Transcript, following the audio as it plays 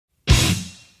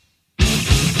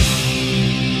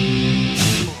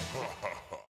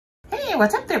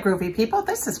what's up there, groovy people?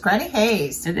 This is Granny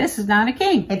Hayes. And this is Nana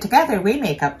King. And together we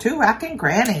make up two rockin'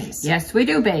 grannies. Yes, we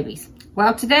do, babies.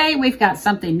 Well, today we've got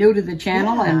something new to the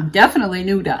channel and definitely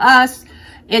new to us.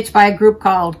 It's by a group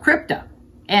called Crypta.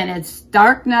 And it's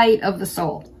Dark Night of the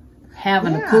Soul.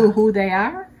 Haven't a clue who they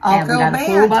are. Haven't got a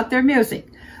clue about their music.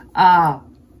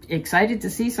 Excited to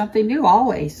see something new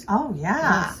always. Oh,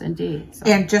 yeah. Yes, indeed. So.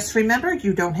 And just remember,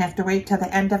 you don't have to wait till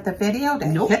the end of the video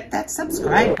to hit that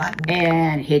subscribe button.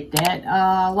 And hit that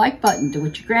like button. Do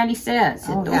what your granny says.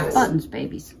 Hit those buttons,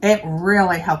 babies. It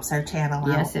really helps our channel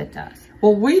out. Yes, it does.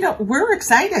 Well, we're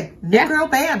excited. New girl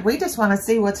band. We just want to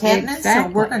see what's happening, so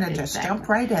we're going to just jump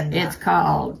right in there. It's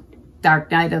called Dark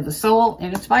Night of the Soul,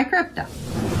 and it's by Crypta.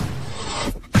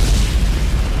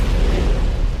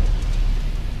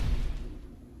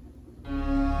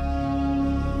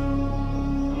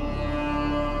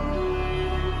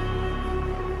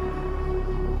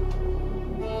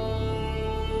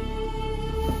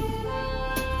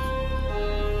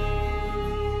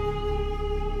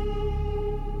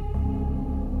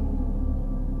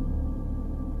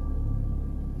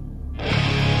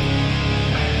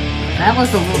 That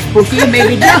was a little spooky,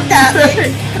 maybe jump.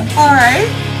 All right.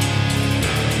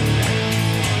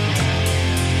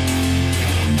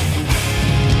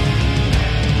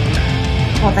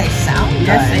 Well, they sound good.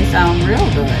 Yes, they sound real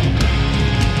good.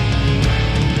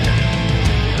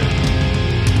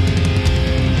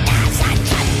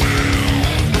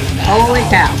 Holy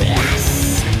cow.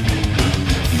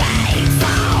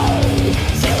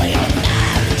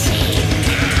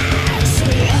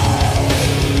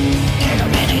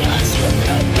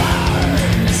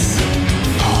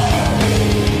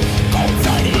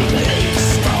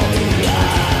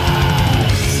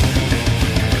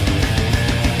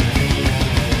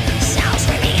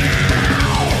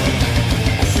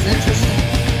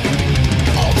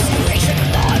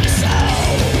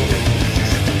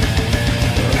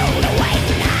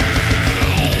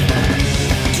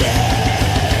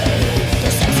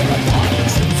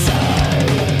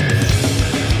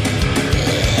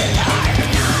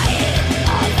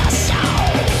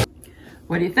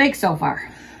 What do you think so far?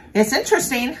 It's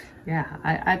interesting. Yeah,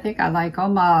 I think I like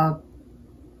them.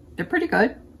 They're pretty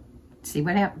good. Let's see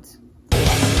what happens.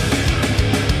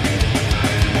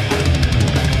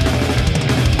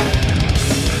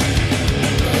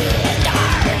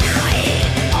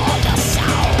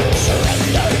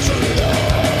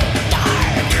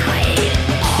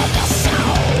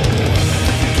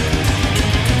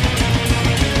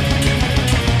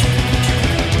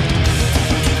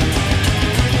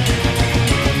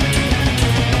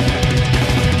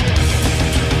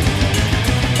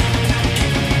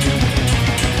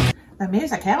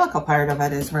 Musicalical part of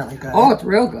it is really good. Oh, it's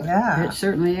real good. Yeah. It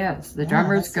certainly is. The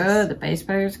drummer's good, the bass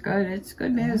player's good. It's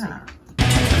good music. Yeah.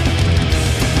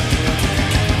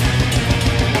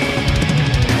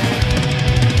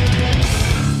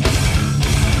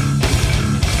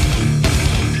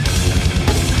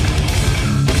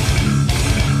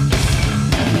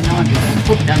 You know, I'm just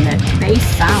hooked on that bass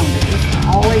sound. I just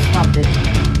always loved it.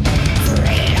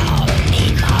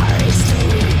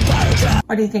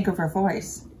 What do you think of her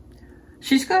voice?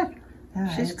 She's good.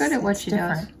 Yeah, she's good at what she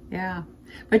does. Yeah.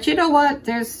 But you know what?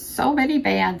 There's so many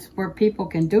bands where people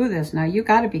can do this. Now, you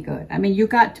got to be good. I mean, you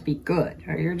got to be good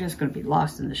or you're just going to be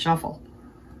lost in the shuffle.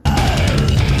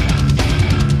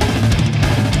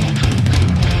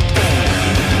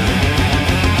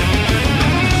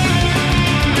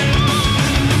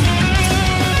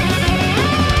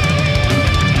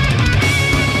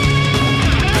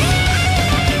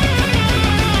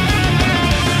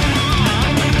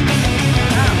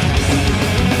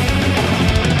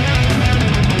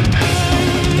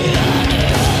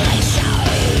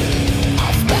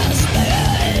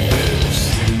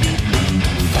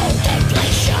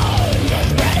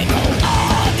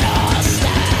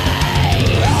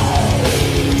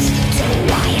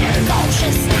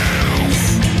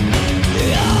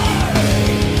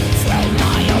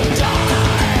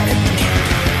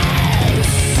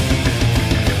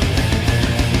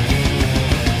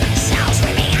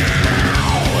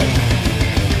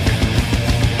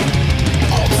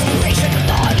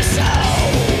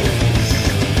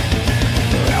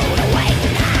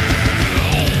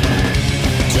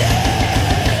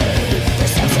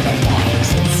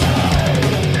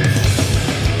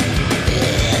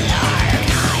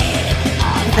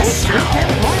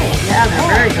 Yeah, they're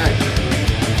very good.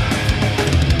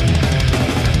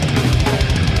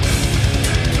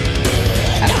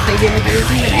 I don't think anybody's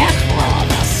even asked for them.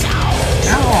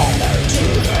 No.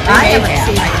 I haven't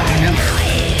seen them.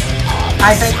 I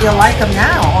bet you'll like them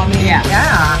now. I mean,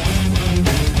 yeah.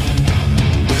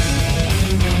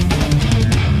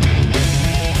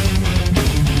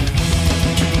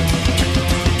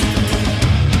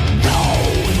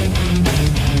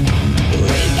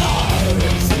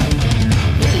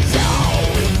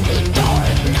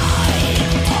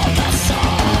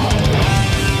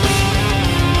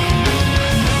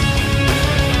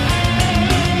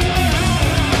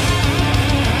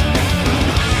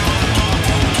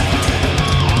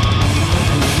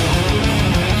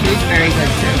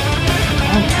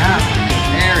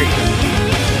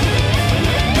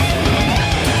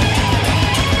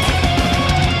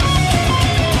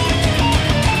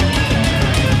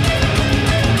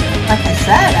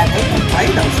 said, they can play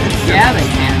those instruments. Yeah, they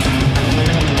can.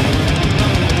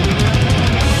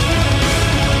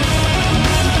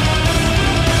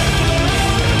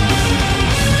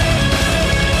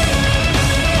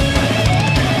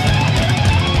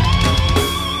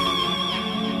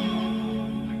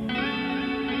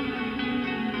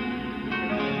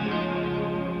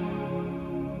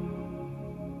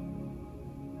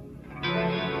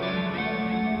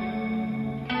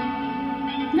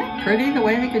 Isn't that pretty, the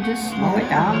way they could just slow it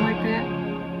down like that?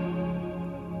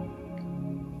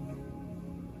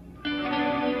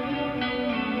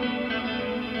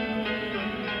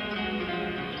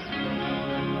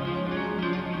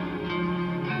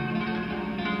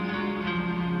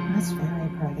 That's very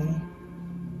pretty.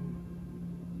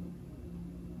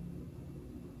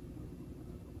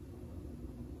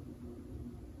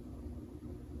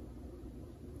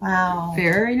 Wow.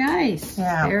 Very nice.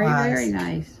 Yeah, very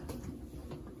nice.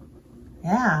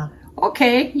 Yeah.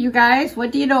 Okay, you guys,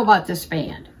 what do you know about this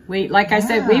band? Like I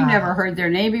said, we've never heard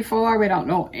their name before. We don't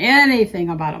know anything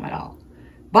about them at all.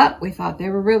 But we thought they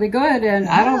were really good, and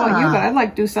I don't know about you, but I'd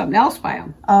like to do something else by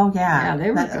them. Oh yeah. Yeah,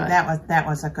 they were good. That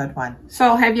was a good one.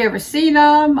 So, have you ever seen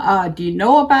them? Do you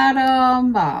know about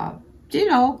them? You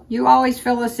know, you always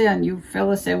fill us in. You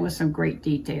fill us in with some great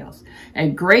details.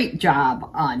 And great job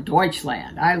on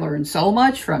Deutschland. I learned so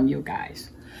much from you guys.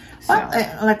 So.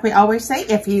 Well, like we always say,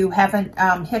 if you haven't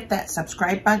hit that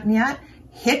subscribe button yet,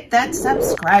 hit that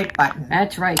subscribe button.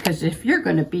 That's right, because if you're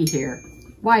going to be here,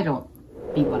 why don't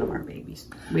be one of our babies?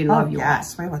 We love you.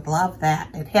 Yes, we would love that.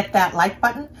 And hit that like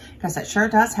button, because it sure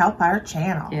does help our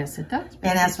channel. Yes, it does.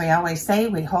 And as we always say,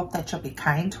 we hope that you'll be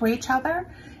kind to each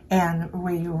other. And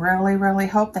we really, really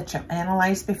hope that you'll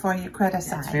analyze before you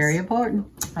criticize. That's very important.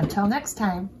 Until next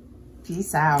time,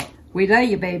 peace out. We love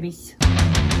you, babies.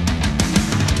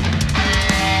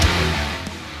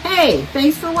 Hey,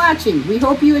 thanks for watching. We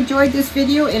hope you enjoyed this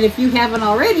video, and if you haven't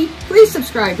already, please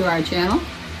subscribe to our channel.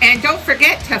 And don't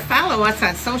forget to follow us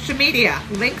on social media.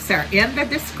 Links are in the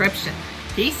description.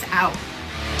 Peace out.